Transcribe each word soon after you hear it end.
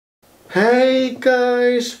Hey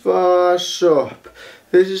guys, what's up?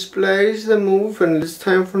 This is Blaze the Move and it's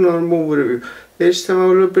time for another movie review. This time I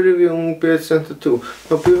will be reviewing Pet Center 2.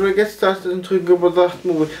 Now before I get started and talking about that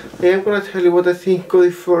movie, I am gonna tell you what I think of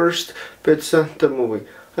the first Pet Center movie.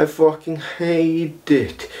 I fucking hate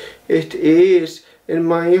it. It is, in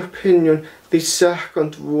my opinion, the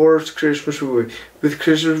second worst Christmas movie, with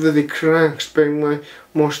Christmas with the Cranks being my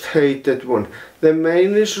most hated one. The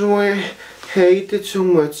main reason why I hate it so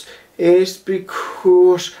much is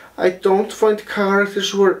because I don't find characters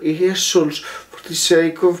who are assholes for the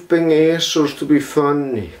sake of being assholes to be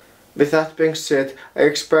funny. With that being said, I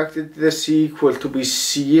expected the sequel to be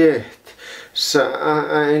shit,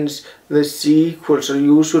 since the sequels are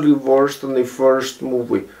usually worse than the first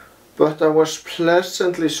movie, but I was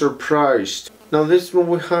pleasantly surprised. Now this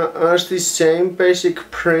movie has the same basic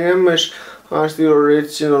premise as the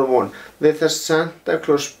original one, with a Santa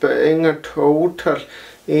Claus being a total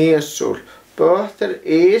asshole, but there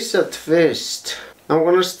is a twist. I'm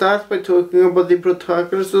gonna start by talking about the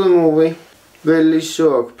protagonist of the movie, Willie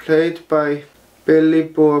Sugg, played by Billy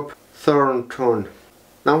Bob Thornton.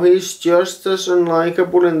 Now he is just as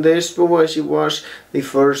unlikable in this movie as he was the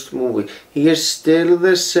first movie. He is still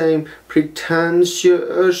the same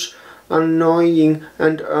pretentious, annoying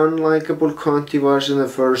and unlikable cunt he was in the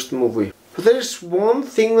first movie. But there is one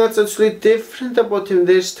thing that's actually different about him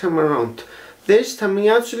this time around. This time he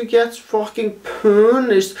actually gets fucking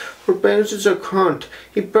punished for being such a cunt.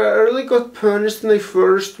 He barely got punished in the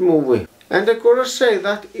first movie. And I gotta say,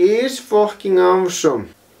 that is fucking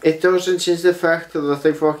awesome. It doesn't change the fact that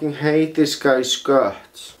I fucking hate this guy's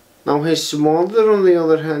guts. Now his mother on the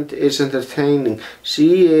other hand is entertaining.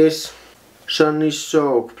 She is Sunny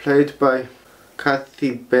Sugg, played by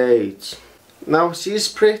Kathy Bates. Now she's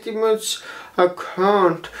pretty much a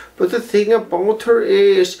cunt, but the thing about her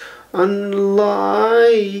is,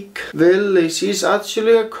 unlike Willie, she's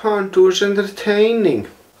actually a cunt who is entertaining.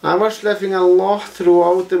 I was laughing a lot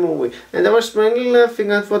throughout the movie, and I was mainly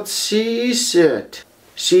laughing at what she said.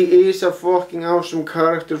 She is a fucking awesome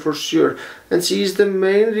character for sure, and she is the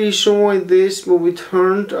main reason why this movie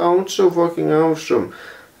turned out so fucking awesome.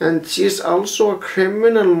 And she is also a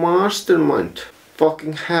criminal mastermind.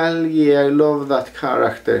 Fucking hell yeah, I love that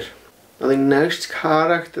character. Now the next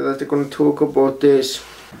character that I'm gonna talk about is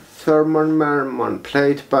Thurman Merman,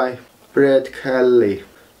 played by Brett Kelly.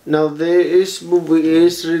 Now this movie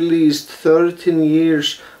is released 13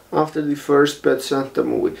 years after the first Pet Santa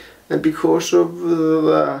movie, and because of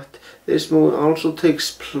that, this movie also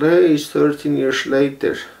takes place 13 years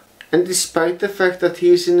later. And despite the fact that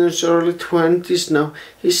he's in his early 20s now,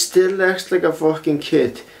 he still acts like a fucking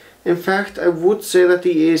kid. In fact, I would say that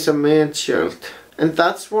he is a man-child. And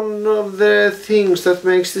that's one of the things that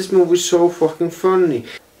makes this movie so fucking funny.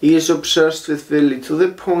 He is obsessed with Willie to the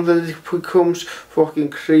point that it becomes fucking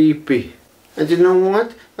creepy. And you know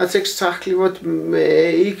what? That's exactly what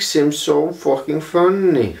makes him so fucking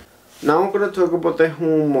funny. Now I'm gonna talk about the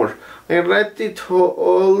humor. I already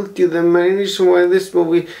told you the main reason why this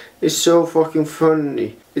movie is so fucking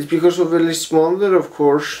funny. It's because of Willie's mother, of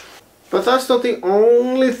course. But that's not the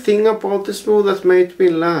only thing about this movie that made me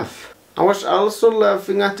laugh. I was also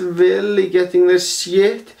laughing at Willie getting the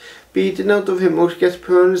shit beaten out of him or get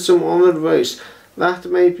punished some other ways. That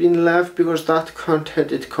made me laugh because that cunt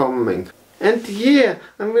had it coming. And yeah,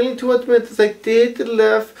 I'm willing to admit that I did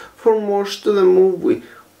laugh for most of the movie,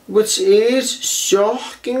 which is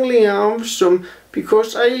shockingly awesome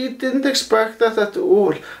because I didn't expect that at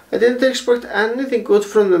all. I didn't expect anything good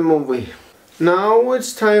from the movie. Now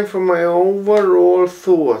it's time for my overall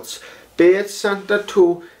thoughts. Pet Santa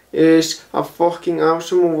 2 is a fucking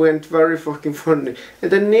awesome movie and very fucking funny.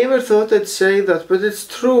 And I never thought I'd say that, but it's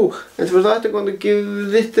true. And for that I'm gonna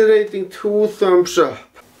give it the rating 2 thumbs up.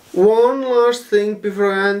 One last thing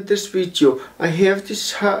before I end this video. I have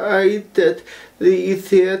decided the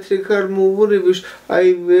theatrical movie reviews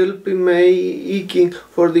I will be making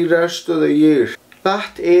for the rest of the year.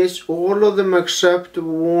 That is all of them except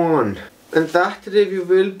one. And that review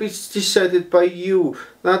will be decided by you.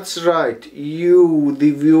 That's right, you,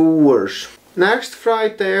 the viewers. Next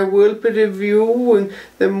Friday I will be reviewing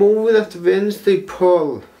the movie that wins the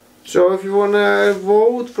poll. So if you wanna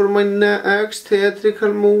vote for my next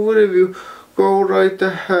theatrical movie review, go right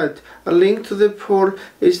ahead. A link to the poll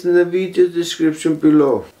is in the video description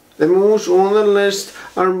below. The movies on the list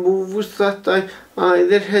are movies that I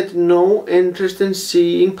either had no interest in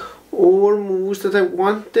seeing or movies that I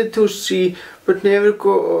wanted to see but never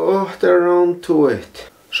got around to it.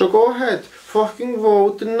 So go ahead, fucking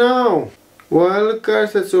vote now. Well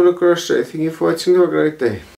guys, that's all I gotta say. Thank you for watching, have a great day.